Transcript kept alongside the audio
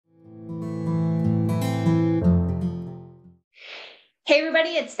Hey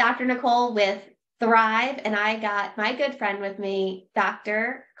everybody, it's Dr. Nicole with Thrive, and I got my good friend with me,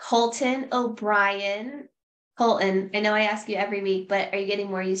 Dr. Colton O'Brien. Colton, I know I ask you every week, but are you getting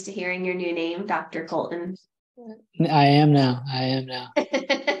more used to hearing your new name, Dr. Colton? I am now. I am now.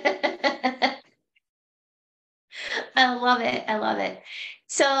 I love it. I love it.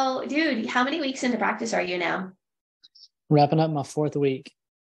 So, dude, how many weeks into practice are you now? Wrapping up my fourth week.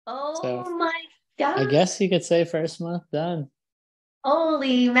 So Oh my I God. guess you could say first month done.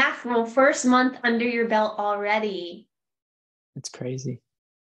 Holy mackerel, first month under your belt already. It's crazy.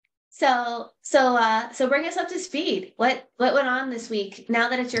 So bring us up to speed. What went on this week? Now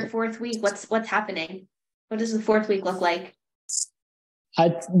that it's your fourth week, what's happening? What does the fourth week look like?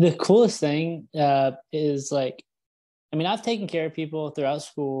 The coolest thing is like, I mean, I've taken care of people throughout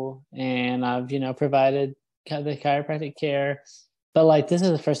school and I've, provided the chiropractic care, but like, this is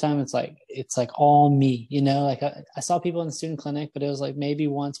the first time it's like all me, like I saw people in the student clinic, but it was like maybe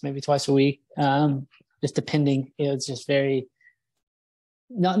once, maybe twice a week. Just depending. It was just very,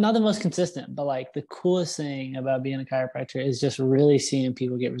 not the most consistent, but like the coolest thing about being a chiropractor is just really seeing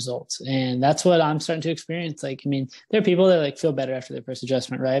people get results. And that's what I'm starting to experience. Like, I mean, there are people that like feel better after their first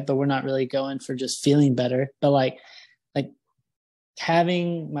adjustment, right? But we're not really going for just feeling better, but like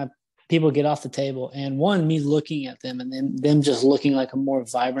having my people get off the table and one, me looking at them and then them just looking like a more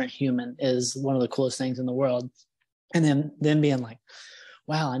vibrant human is one of the coolest things in the world. And then them being like,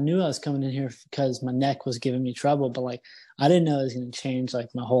 wow, I knew I was coming in here because my neck was giving me trouble, but like I didn't know it was going to change like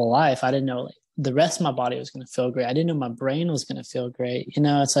my whole life. I didn't know like the rest of my body was going to feel great. I didn't know my brain was going to feel great.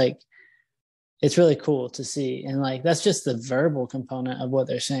 It's like it's really cool to see, and like that's just the verbal component of what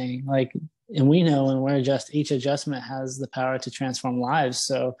they're saying. Like, and we know when we're each adjustment has the power to transform lives.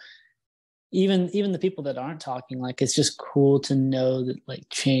 So even the people that aren't talking, like it's just cool to know that like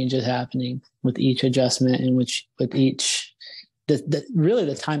change is happening with each adjustment, and which with each really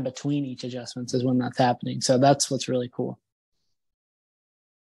the time between each adjustments is when that's happening. So that's what's really cool.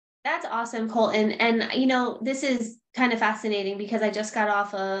 That's awesome, Colton. And this is kind of fascinating because I just got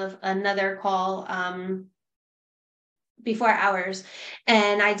off of another call before hours,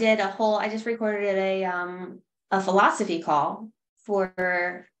 and I just recorded a philosophy call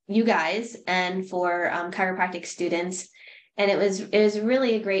for you guys and for chiropractic students, and it was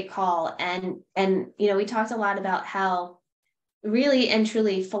really a great call. And we talked a lot about how really and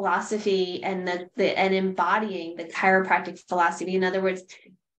truly philosophy and the and embodying the chiropractic philosophy, in other words,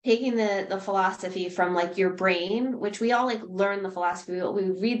 taking the philosophy from like your brain, which we all like learn the philosophy, we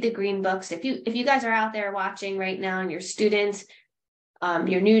read the green books. If you guys are out there watching right now and you're students,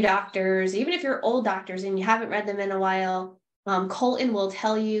 you're new doctors, even if you're old doctors and you haven't read them in a while, Colton will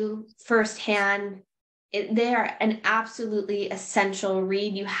tell you firsthand, they are an absolutely essential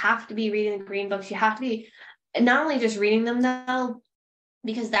read. You have to be reading the green books. You have to be not only just reading them though,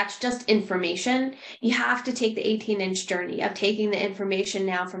 because that's just information. You have to take the 18-inch journey of taking the information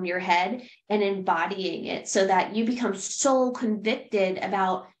now from your head and embodying it so that you become so convicted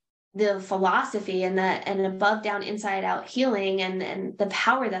about the philosophy and above down inside out healing and the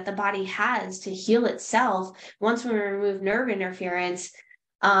power that the body has to heal itself once we remove nerve interference.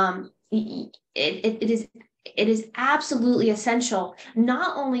 It is absolutely essential,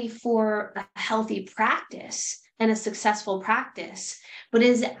 not only for a healthy practice and a successful practice, but it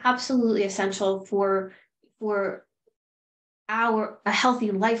is absolutely essential for a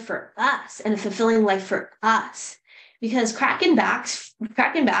healthy life for us and a fulfilling life for us. Because cracking backs,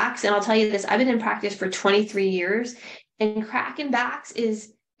 and I'll tell you this, I've been in practice for 23 years, and cracking backs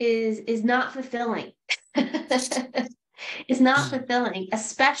is not fulfilling. It's not fulfilling,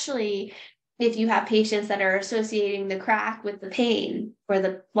 especially if you have patients that are associating the crack with the pain or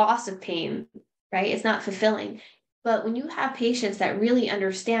the loss of pain, right? It's not fulfilling. But when you have patients that really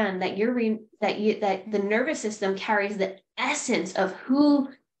understand that that the nervous system carries the essence of who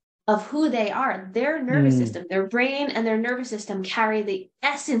they are, their nervous system, their brain and their nervous system carry the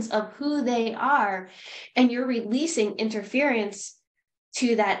essence of who they are, and you're releasing interference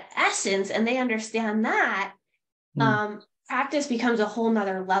to that essence, and they understand that, practice becomes a whole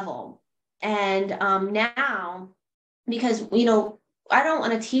nother level. And now, because I don't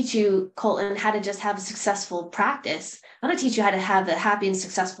want to teach you, Colton, how to just have a successful practice. I want to teach you how to have a happy and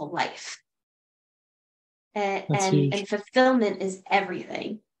successful life. That's And huge. fulfillment is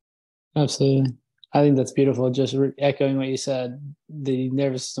everything. Absolutely. I think that's beautiful. Just echoing what you said, the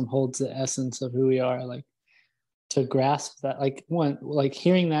nervous system holds the essence of who we are. Like to grasp that, like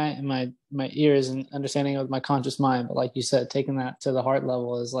hearing that in my ears and understanding it with my conscious mind. But like you said, taking that to the heart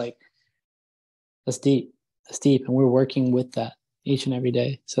level is like, that's deep. That's deep. And we're working with that. each and every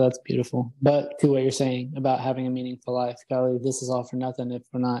day. So that's beautiful. But to what you're saying about having a meaningful life, golly, this is all for nothing if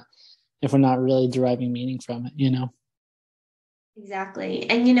we're not really deriving meaning from it, you know? Exactly.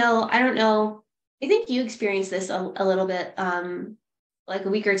 And I don't know, I think you experienced this a little bit like a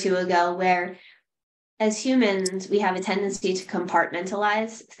week or two ago, where as humans we have a tendency to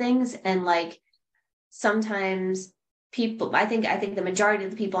compartmentalize things, and like sometimes people, I think the majority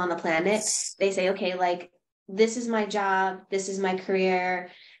of the people on the planet, they say, okay, like this is my job, this is my career,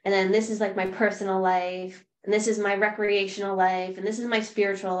 and then this is like my personal life, and this is my recreational life, and this is my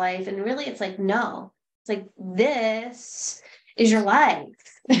spiritual life. And really it's like, no, it's like this is your life.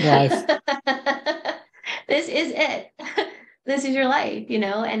 Life. This is it. This is your life,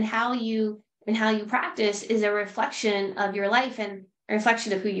 and how you practice is a reflection of your life and a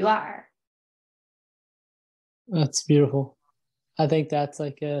reflection of who you are. That's beautiful. I think that's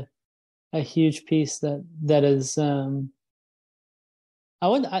like a huge piece that is actually I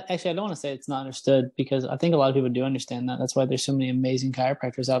don't want to say it's not understood, because I think a lot of people do understand that. That's why there's so many amazing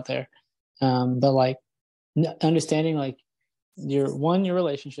chiropractors out there. But like understanding like your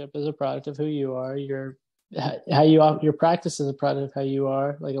relationship is a product of who you are. Your practice is a product of how you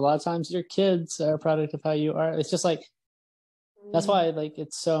are. Like a lot of times your kids are a product of how you are. It's just like, that's why like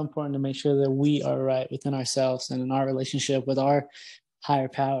it's so important to make sure that we are right within ourselves and in our relationship with our higher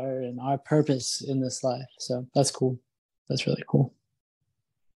power and our purpose in this life. So that's cool. That's really cool.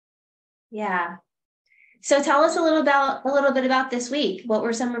 Yeah. So tell us a little bit about this week. What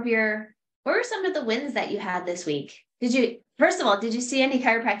were some of the wins that you had this week? First of all, did you see any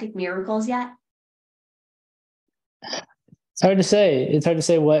chiropractic miracles yet? It's hard to say. It's hard to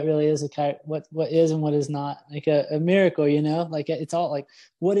say what really is what is and what is not like a miracle, like it's all like,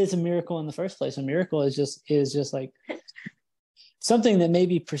 what is a miracle in the first place? A miracle is just like something that may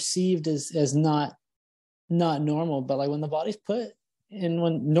be perceived as not normal, but like when the body's put and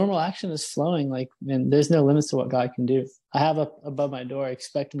when normal action is flowing, like, and there's no limits to what God can do. I have up above my door,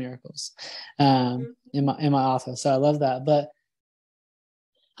 expect miracles, in my office. So I love that. But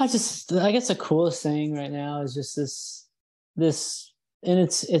I guess the coolest thing right now is just this, and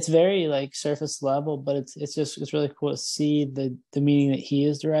it's very like surface level, but it's really cool to see the meaning that he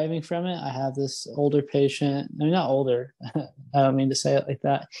is deriving from it. I have this older patient. I mean, not older. I don't mean to say it like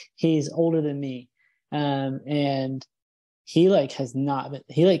that. He's older than me, and he like has not been.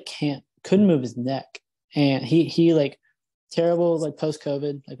 He like couldn't move his neck, and he like terrible like post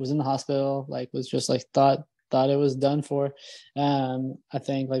COVID, like was in the hospital, like was just like thought it was done for. I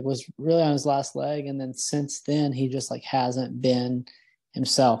think like was really on his last leg, and then since then he just like hasn't been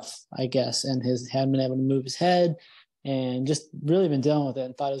himself, I guess, and hadn't been able to move his head, and just really been dealing with it,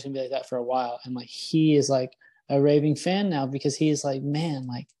 and thought it was gonna be like that for a while. And like he is like a raving fan now, because he's like, man,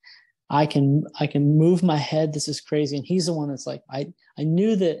 like I can move my head. This is crazy. And he's the one that's like, I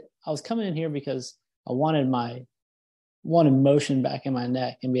knew that I was coming in here because I wanted motion back in my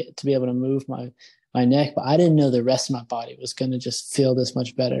neck and to be able to move my neck, but I didn't know the rest of my body was going to just feel this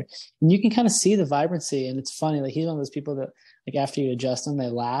much better. And you can kind of see the vibrancy, and it's funny. Like he's one of those people that like after you adjust them, they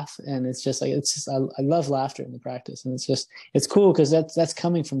laugh, and it's just like I love laughter in the practice, and it's cool because that's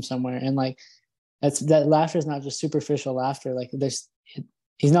coming from somewhere, and like that laughter is not just superficial laughter. Like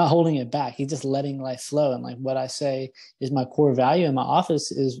he's not holding it back. He's just letting life flow. And like what I say is my core value in my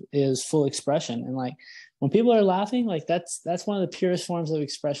office is full expression. And like when people are laughing, like that's one of the purest forms of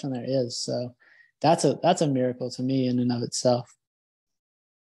expression there is. So that's a miracle to me in and of itself.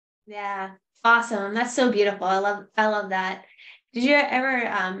 Yeah. Awesome. That's so beautiful. I love that. Did you ever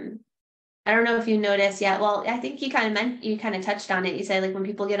I don't know if you noticed yet. Well, I think you kind of touched on it. You said like when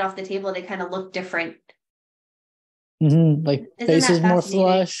people get off the table, they kind of look different. Mm-hmm. Like Isn't face that is more fascinating?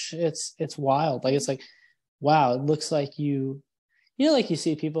 flush. It's wild. Like it's like, wow, it looks like like you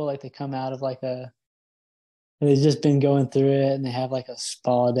see people like they come out of like they've just been going through it, and they have like a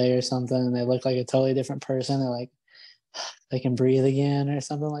spa day or something, and they look like a totally different person. They're like, they can breathe again or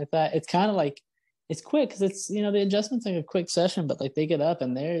something like that. It's kind of like, it's quick because it's, the adjustment's like a quick session, but like they get up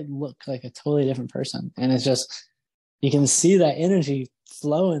and they look like a totally different person. And it's just, you can see that energy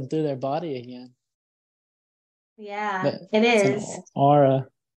flowing through their body again. Yeah, But it it's an is. aura.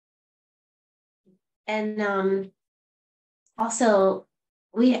 And also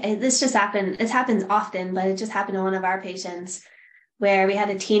this just happened. It happens often, but it just happened to one of our patients where we had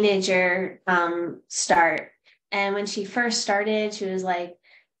a teenager start. And when she first started, she was like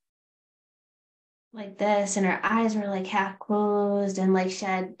this, and her eyes were like half closed, and like she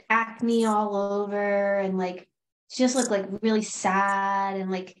had acne all over, and like she just looked like really sad and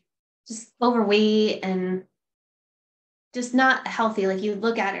like just overweight and just not healthy. Like you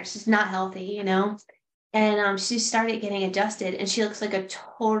look at her, she's not healthy. And she started getting adjusted, and she looks like a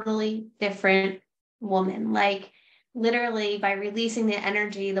totally different woman. Like literally by releasing the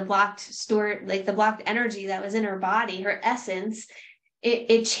energy, the blocked energy that was in her body, her essence,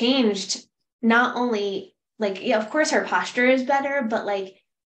 it changed. Not only like, yeah, of course her posture is better, but like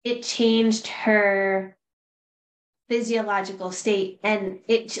it changed her physiological state, and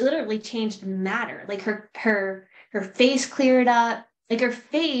it literally changed matter. Like her face cleared up, like her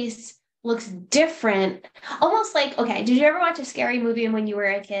face looks different, almost like, okay, did you ever watch a scary movie when you were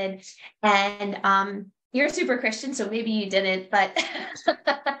a kid? And you're a super Christian, so maybe you didn't, but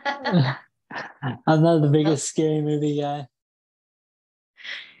I'm not the biggest scary movie guy.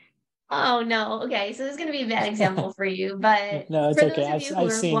 oh no, okay, so this is going to be a bad example for you, but No, it's for okay. those of you who I've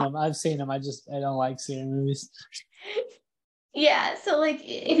are seen them. I've seen them. I don't like scary movies. yeah, so like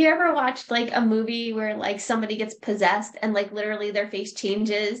if you ever watched like a movie where like somebody gets possessed and like literally their face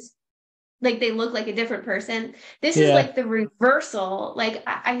changes, like they look like a different person. This is Yeah. like the reversal. Like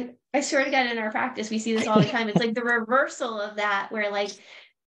I swear to God, in our practice, we see this all the time. It's like the reversal of that, where like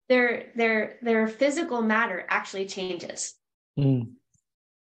their physical matter actually changes. Mm,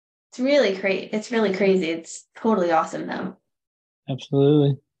 It's really great. It's really crazy. It's totally awesome though.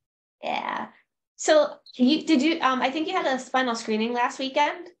 absolutely. Yeah. So you I think you had a spinal screening last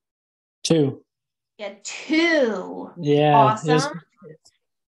weekend. Two. Yeah, two. Yeah. Awesome. It was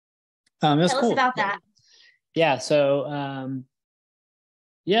Tell us cool. about that. Yeah. So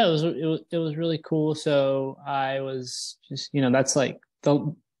yeah, it was really cool. So I was just, that's like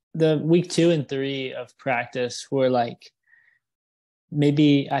the week 2 and 3 of practice were like,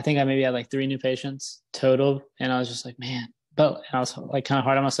 maybe I think I maybe had like 3 new patients total, and I was just like, man. But and I was like kind of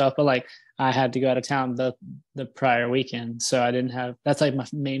hard on myself, but like I had to go out of town the prior weekend, so I didn't have. That's like my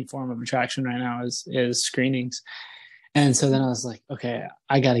main form of attraction right now is screenings. And so then I was like, okay,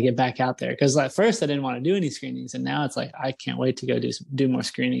 I got to get back out there, because at first I didn't want to do any screenings, and now it's like I can't wait to go do more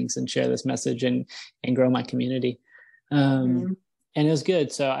screenings and share this message and grow my community. Mhm. And it was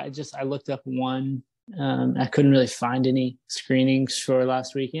good. So I looked up one. I couldn't really find any screenings for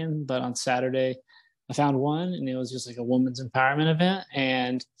last weekend, but on Saturday I found one, and it was just like a women's empowerment event,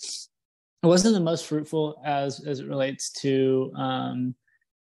 and it wasn't the most fruitful as it relates to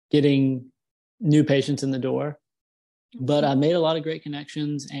getting new patients in the door, but I made a lot of great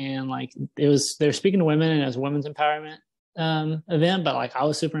connections, and like they're speaking to women, and it was a women's empowerment event, but like I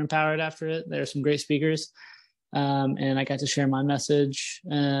was super empowered after it. There were some great speakers, and I got to share my message.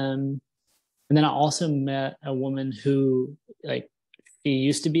 And then I also met a woman who, like, she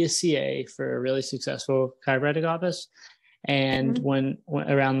used to be a CA for a really successful chiropractic office. And Mhm. when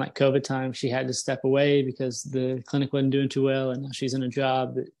around like COVID time, she had to step away because the clinic wasn't doing too well. And now she's in a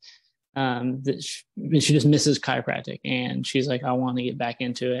job that she just misses chiropractic. And she's like, I want to get back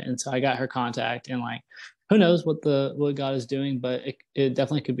into it. And so I got her contact, and like, who knows what God is doing, but it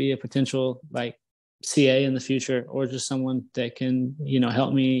definitely could be a potential like CA in the future, or just someone that can,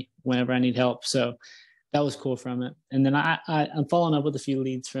 help me whenever I need help. So that was cool from it. And then I'm following up with a few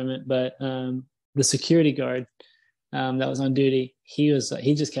leads from it, but the security guard that was on duty, he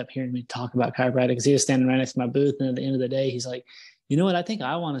just kept hearing me talk about chiropractic, because he was standing right next to my booth. And at the end of the day, he's like, you know what, I think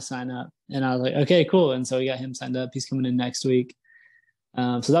I want to sign up. And I was like, okay, cool. And so we got him signed up. He's coming in next week.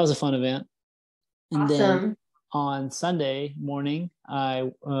 So that was a fun event. And then Awesome. on Sunday morning, I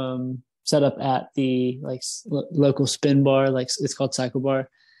set up at the like local spin bar, like it's called Cycle Bar.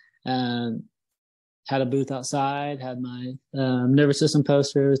 Um, had a booth outside, had my nervous system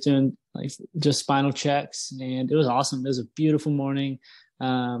poster, was doing like just spinal checks, and it was awesome. It was a beautiful morning.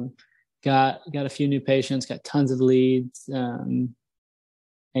 Um, got a few new patients, got tons of leads, and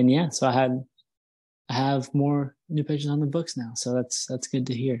yeah, so I have more new patients on the books now. So that's good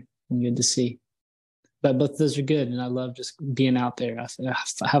to hear and good to see. But both of those are good, and I love just being out there.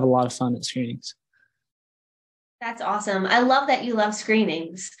 I have a lot of fun at screenings. That's awesome. I love that you love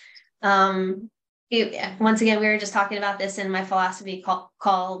screenings. Um, Once again, we were just talking about this in my philosophy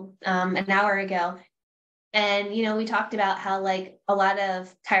call an hour ago. And we talked about how like a lot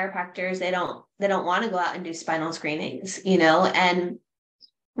of chiropractors they don't want to go out and do spinal screenings, and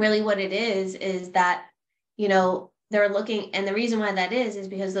really what it is that they're looking, and the reason why that is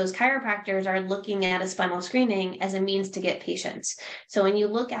because those chiropractors are looking at a spinal screening as a means to get patients. So when you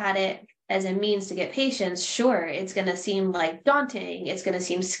look at it as a means to get patients, sure, it's going to seem like daunting, it's going to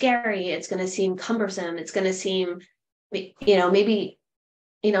seem scary, it's going to seem cumbersome, it's going to seem maybe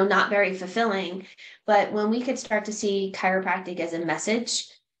not very fulfilling. But when we could start to see chiropractic as a message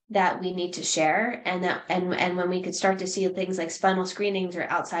that we need to share, and when we could start to see things like spinal screenings or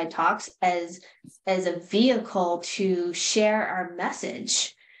outside talks as a vehicle to share our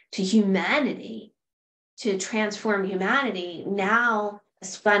message to humanity, to transform humanity, now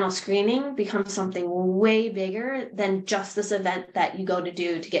spinal screening becomes something way bigger than just this event that you go to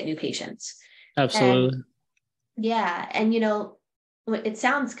do to get new patients. Absolutely. And yeah, and it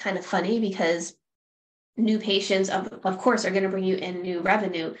sounds kind of funny because new patients of course are going to bring you in new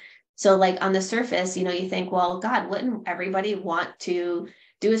revenue. So like on the surface, you think, well, God, wouldn't everybody want to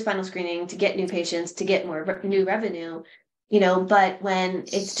do a spinal screening to get new patients, to get more new revenue? But when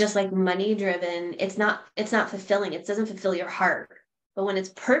it's just like money driven, it's not fulfilling. It doesn't fulfill your heart. But when it's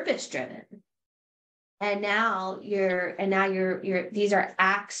purpose driven, and now you're these are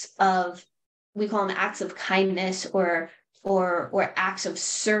acts of, we call them acts of kindness or acts of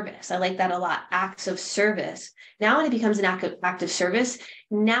service. I like that a lot. Acts of service. Now when it becomes an act of service,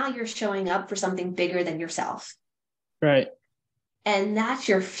 now you're showing up for something bigger than yourself. Right. And that's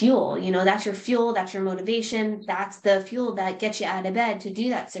your fuel, that's your fuel, that's your motivation. That's the fuel that gets you out of bed to do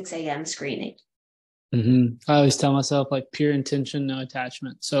that 6 a.m. screening. Mm-hmm. I always tell myself like pure intention, no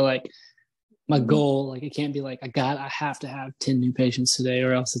attachment. So like my goal, like it can't be like I have to have 10 new patients today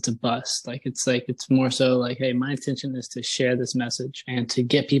or else it's a bust. It's more so like, hey, my intention is to share this message and to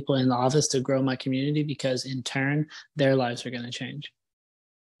get people in the office to grow my community, because in turn their lives are going to change.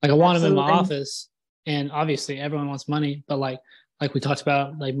 Like I want them in my office, and obviously everyone wants money, but like we talked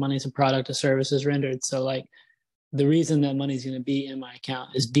about, like money is a product of services rendered. So like the reason that money's going to be in my account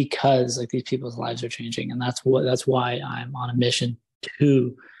is because like these people's lives are changing. And that's why I'm on a mission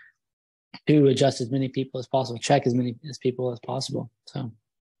to adjust as many people as possible, check as many as people as possible. So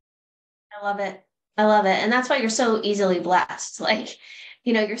I love it. And that's why you're so easily blessed. Like,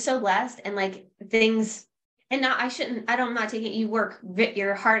 you're so blessed, and like things, and I'm not taking, you work,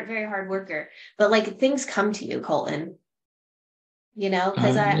 you're very hard worker, but like things come to you, Colton,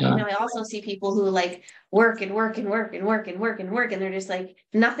 because I also see people who like work and work and work and work and work and work, and they're just like,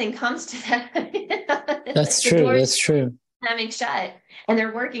 nothing comes to them. That's true. That's true. Having shut, and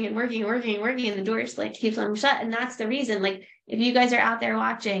they're working and working and working and working, and the doors like keeps them shut. And that's the reason, like, if you guys are out there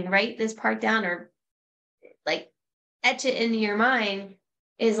watching, write this part down, or like etch it into your mind,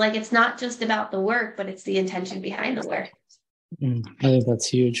 is like, it's not just about the work, but it's the intention behind the work. I think that's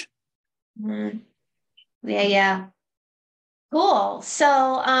huge. Mm-hmm. Yeah. Cool.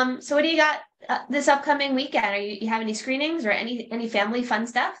 So what do you got this upcoming weekend? Are you have any screenings or any family fun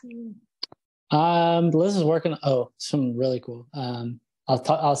stuff? Liz is working. Oh, something really cool.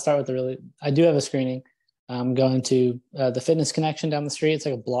 I'll start with I do have a screening. I'm going to the Fitness Connection down the street. It's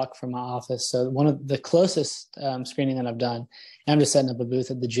like a block from my office. So one of the closest screening that I've done. And I'm just setting up a booth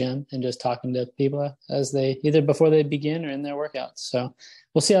at the gym and just talking to people as they, either before they begin or in their workouts. So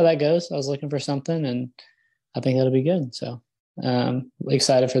we'll see how that goes. I was looking for something, and I think that'll be good. So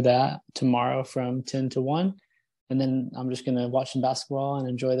excited for that tomorrow from 10 to 1. And then I'm just going to watch some basketball and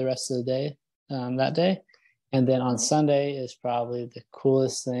enjoy the rest of the day that day. And then on Sunday is probably the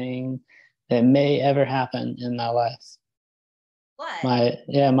coolest thing that may ever happen in my life. What?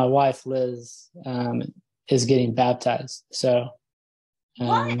 My wife Liz is getting baptized. So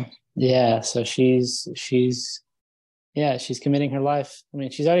what? Yeah, so she's committing her life. I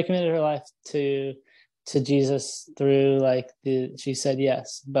mean, she's already committed her life to Jesus through she said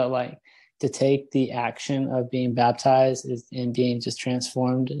yes, but like to take the action of being baptized and being just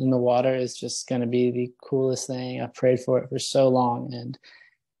transformed in the water is just going to be the coolest thing. I've prayed for it for so long, and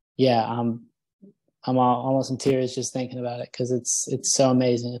yeah, I'm almost in tears just thinking about it, because it's so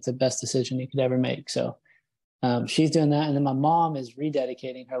amazing. It's the best decision you could ever make. So she's doing that, and then my mom is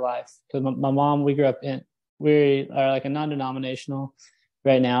rededicating her life, because my mom, we are like a non-denominational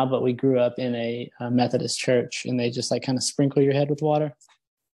right now, but we grew up in a Methodist church, and they just like kind of sprinkle your head with water.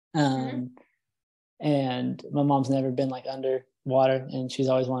 And my mom's never been like under water, and she's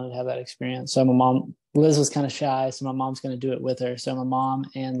always wanted to have that experience. So Liz was kind of shy, so my mom's going to do it with her. So my mom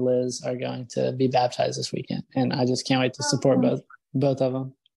and Liz are going to be baptized this weekend, and I just can't wait to support both of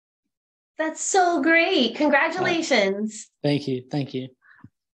them. That's so great. Congratulations. Thank you.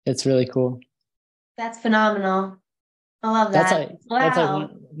 It's really cool. That's phenomenal. I love that. That's like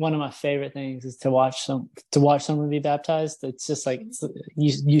one of my favorite things, is to watch someone be baptized. It's just like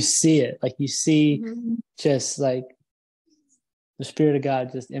you see it, like you see just like the Spirit of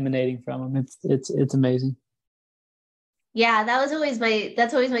God just emanating from them. It's amazing. Yeah, that's always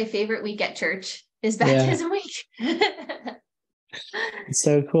my favorite week at church, is baptism week. It's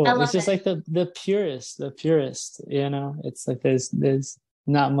so cool. It's just like the purest, it's like there's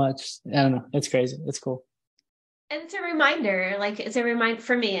not much. I don't know. It's crazy. It's cool. And it's a reminder,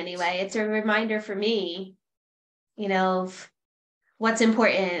 for me anyway, it's a reminder for me, of what's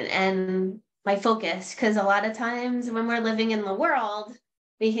important and my focus. Because a lot of times when we're living in the world,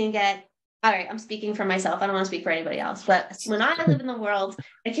 we can get all right, I'm speaking for myself. I don't want to speak for anybody else. But when I live in the world,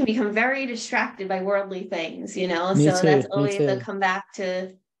 I can become very distracted by worldly things, you know? Me So that's too. Me always a too. come back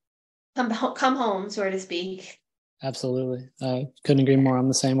to come home, so to speak. Absolutely. I couldn't agree more. I'm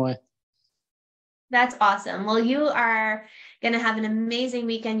the same way. That's awesome. Well, you are going to have an amazing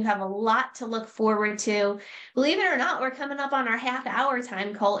weekend. You have a lot to look forward to. Believe it or not, we're coming up on our half hour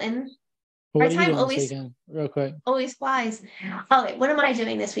time, Colton. But Our what are you time doing this weekend? Real quick. always flies. Okay, what am I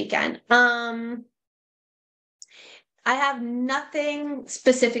doing this weekend? I have nothing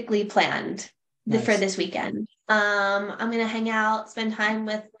specifically planned for Nice. this weekend. I'm gonna hang out, spend time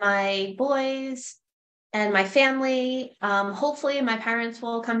with my boys and my family. Hopefully my parents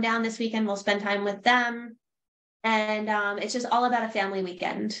will come down this weekend. We'll spend time with them. And it's just all about a family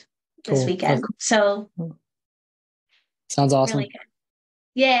weekend this Cool. weekend. So Sounds really awesome. good.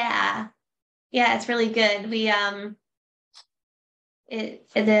 Yeah. Yeah, it's really good.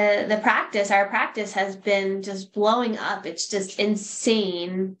 Our practice has been just blowing up. It's just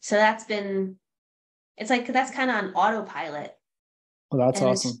insane. So it's like that's kind of on autopilot. Well, that's And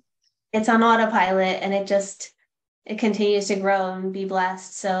awesome. it's on autopilot, and it continues to grow and be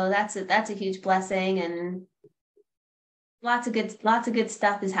blessed. So that's a huge blessing, and lots of good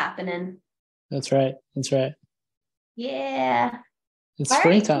stuff is happening. That's right. That's right. Yeah. It's All right,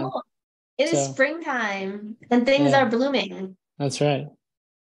 springtime. cool. It is So springtime and things yeah, are blooming. that's right.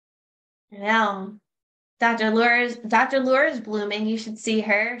 Now, Dr. Laura's blooming. You should see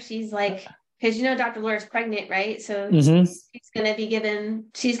her. She's like, because you know Dr. Laura's pregnant, right? So Mm-hmm. she's gonna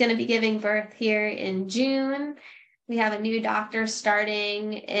be giving birth here in June. We have a new doctor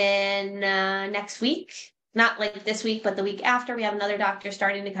starting in next week. Not like this week, but the week after. We have another doctor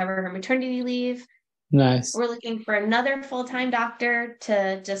starting to cover her maternity leave. Nice. We're looking for another full-time doctor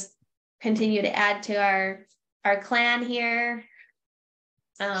to just continue to add to our clan here.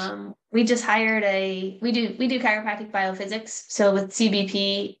 We just hired we do chiropractic biophysics. So with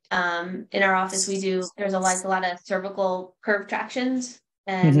CBP, in our office, there's a lot of cervical curve tractions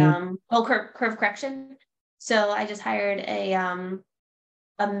and, Mm-hmm. curve correction. So I just hired a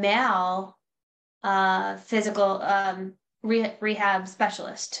male, physical, rehab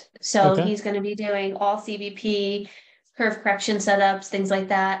specialist. So Okay. he's going to be doing all CBP, curve correction setups, things like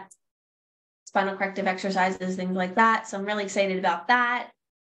that, spinal corrective exercises, things like that. So I'm really excited about that.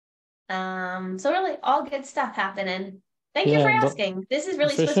 So really all good stuff happening. Thank you for Yeah, but asking. This is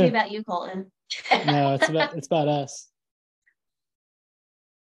really for supposed to be sure. about you, Colton. No, it's about us.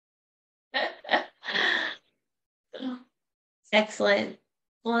 Excellent.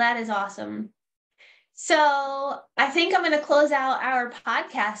 Well, that is awesome. So I think I'm going to close out our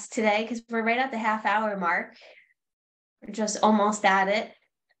podcast today because we're right at the half hour mark. We're just almost at it.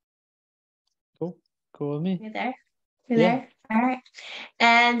 Cool. Cool with me. You there? You Yeah. there? All right.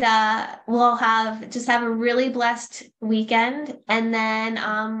 And we'll have a really blessed weekend. And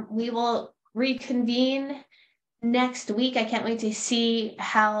then we will reconvene next week. I can't wait to see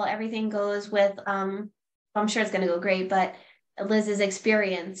how everything goes with I'm sure it's gonna go great, but Liz's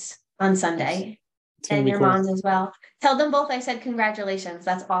experience on Sunday It's gonna and be your cool. mom's as well. Tell them both I said congratulations.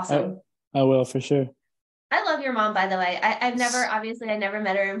 That's awesome. I will for sure. I love your mom, by the way. I never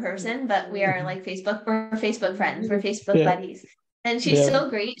met her in person, but we are like we're Facebook friends, we're Facebook Yeah. buddies. And she's Yeah. so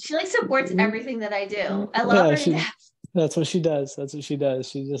great. She like supports everything that I do. I love Yeah, her to death. that's what she does. That's what she does.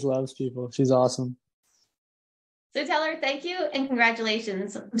 She just loves people. She's awesome. So tell her thank you and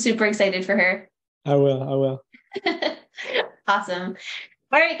congratulations. I'm super excited for her. I will. I will. Awesome.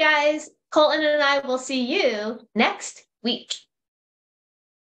 All right, guys. Colton and I will see you next week.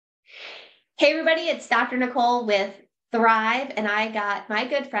 Hey, everybody. It's Dr. Nicole with Thrive, and I got my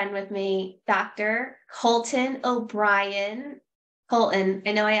good friend with me, Dr. Colton O'Brien. Colton,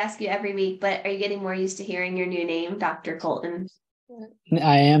 I know I ask you every week, but are you getting more used to hearing your new name, Dr. Colton?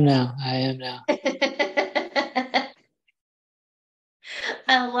 I am now. I am now.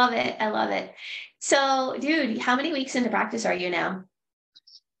 I love it. I love it. So, dude, how many weeks into practice are you now?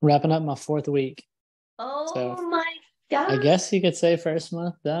 Wrapping up my 4th week. Oh So my I God. guess you could say first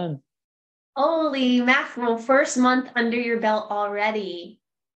month done. Holy mackerel, first month under your belt already.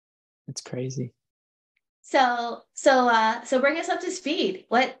 It's crazy. So bring us up to speed.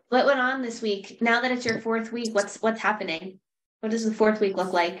 What went on this week? Now that it's your 4th week, what's happening? What does the 4th week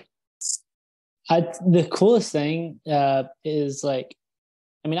look like? The coolest thing is like,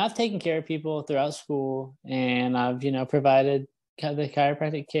 I mean, I've taken care of people throughout school and I've, provided the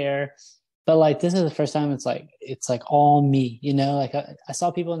chiropractic care, but like, this is the first time it's like all me, like I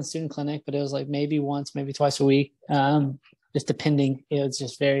saw people in the student clinic, but it was like maybe once, maybe twice a week. Just depending, it was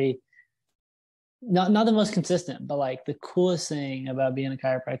just very, not the most consistent, but like the coolest thing about being a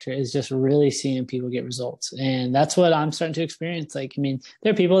chiropractor is just really seeing people get results. And that's what I'm starting to experience. Like, I mean,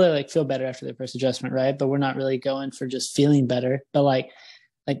 there are people that like feel better after their first adjustment, right? But we're not really going for just feeling better, but like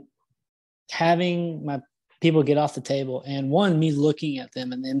having my people get off the table, and one, me looking at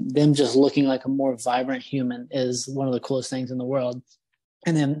them and then them just looking like a more vibrant human is one of the coolest things in the world.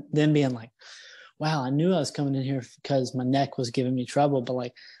 And then them being like, wow, I knew I was coming in here because my neck was giving me trouble, but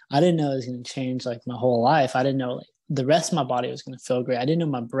like, I didn't know it was going to change like my whole life. I didn't know like the rest of my body was going to feel great. I didn't know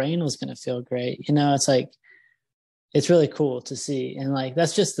my brain was going to feel great. You know, it's like, it's really cool to see. And like,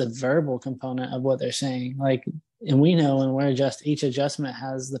 that's just the verbal component of what they're saying. Like, and we know when we're each adjustment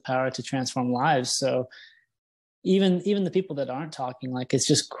has the power to transform lives. So even the people that aren't talking, like, it's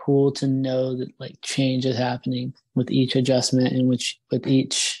just cool to know that like change is happening with each adjustment, and with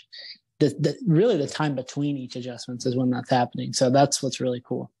each, really the time between each adjustments is when that's happening. So that's what's really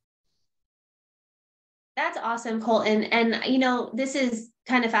cool. That's awesome, Colton. And you know, this is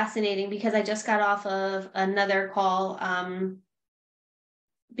kind of fascinating because I just got off of another call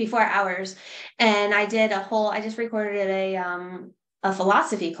before hours, and I just recorded a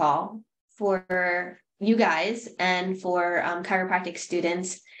philosophy call for you guys and for chiropractic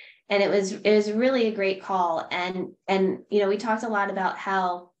students. And it was really a great call. And you know, we talked a lot about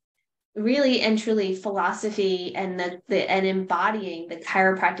how really and truly philosophy and and embodying the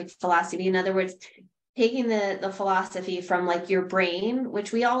chiropractic philosophy. In other words, taking the philosophy from like your brain,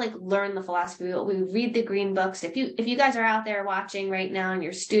 which we all like learn the philosophy, we read the green books. If you guys are out there watching right now and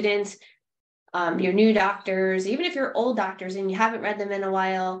you're students, your new doctors, even if you're old doctors and you haven't read them in a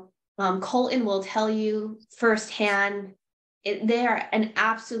while, Colton will tell you firsthand, they are an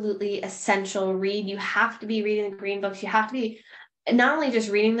absolutely essential read. You have to be reading the green books. You have to be not only just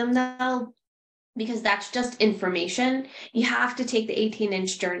reading them though, because that's just information. You have to take the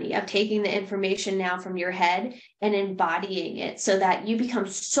 18-inch journey of taking the information now from your head and embodying it so that you become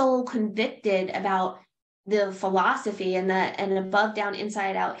so convicted about the philosophy and above, down,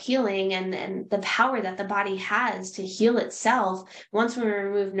 inside out healing and the power that the body has to heal itself once we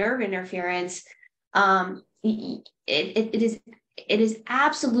remove nerve interference. It is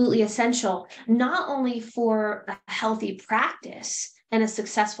absolutely essential, not only for a healthy practice and a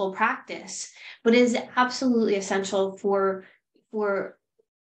successful practice, but it is absolutely essential for a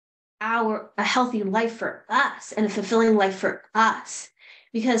healthy life for us and a fulfilling life for us.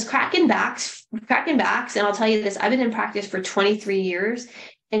 Because cracking backs, and I'll tell you this, I've been in practice for 23 years,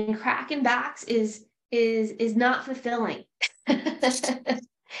 and cracking backs is not fulfilling.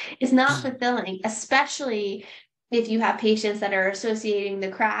 It's not fulfilling, especially if you have patients that are associating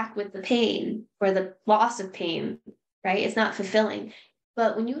the crack with the pain or the loss of pain, right? It's not fulfilling.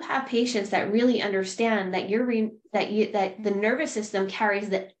 But when you have patients that really understand that that the nervous system carries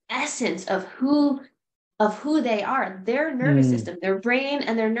the essence of who they are, their nervous system, their brain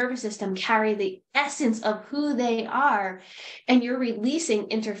and their nervous system carry the essence of who they are, and you're releasing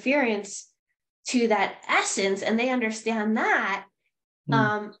interference to that essence, and they understand that,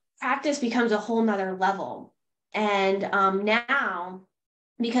 practice becomes a whole nother level. And now,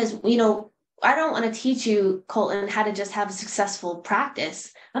 because, you know, I don't want to teach you, Colton, how to just have a successful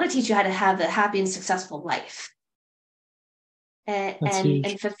practice. I want to teach you how to have a happy and successful life.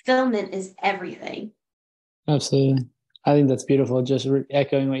 And fulfillment is everything. Absolutely. I think that's beautiful. Just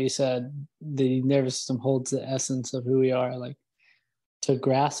echoing what you said, the nervous system holds the essence of who we are. Like, to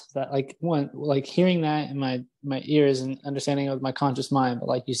grasp that, like, one, like hearing that in my ears and understanding it with my conscious mind, but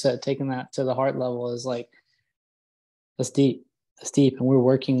like you said, taking that to the heart level is like, that's deep. And we're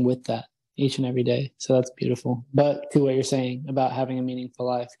working with that each and every day. So that's beautiful. But to what you're saying about having a meaningful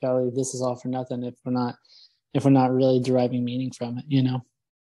life, golly, this is all for nothing if we're not really deriving meaning from it, you know?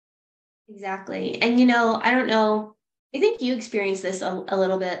 Exactly. And, you know, I don't know, I think you experienced this a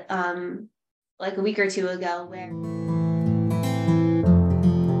little bit, like a week or two ago, where